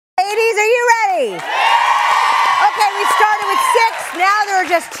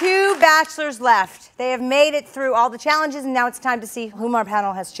just 2 bachelors left. They have made it through all the challenges, and now it's time to see whom our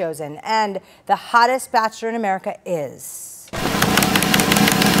panel has chosen. And the hottest bachelor in America is...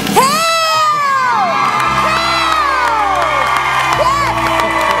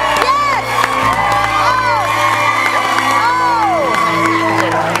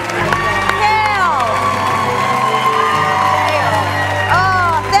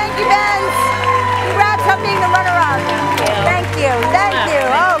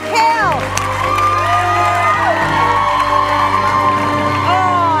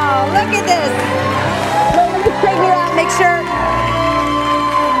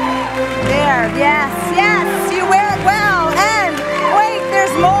 Yes, yes, you wear it well. And wait,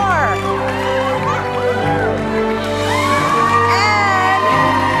 there's more. And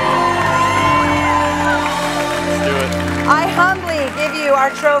let's do it. I humbly give you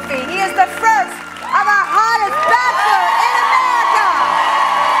our trophy. He is the first of our hottest bachelor in America.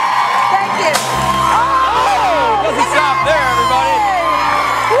 Thank you. Oh, doesn't stop there, everybody.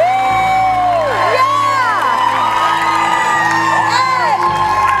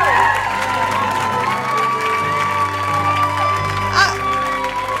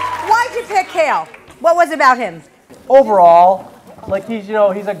 Kale, what was it about him? Overall, like he's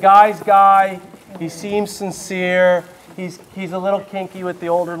a guy's guy. He seems sincere. He's a little kinky with the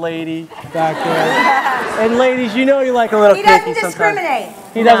older lady back there. And ladies, you know you like a little kinky sometimes. He doesn't discriminate.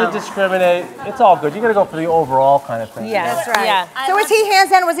 He doesn't discriminate. It's all good. You got to go for the overall kind of thing. Yeah, that's right. Yeah. So was he hands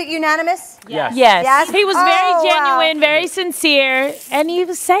down? Was it unanimous? Yes. Yes. He was very genuine, very sincere, and he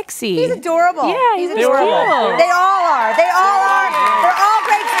was sexy. He's adorable. Yeah, he's adorable. They all are. They all are. They're all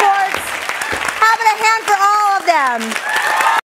great sports. Having a hand for all of them.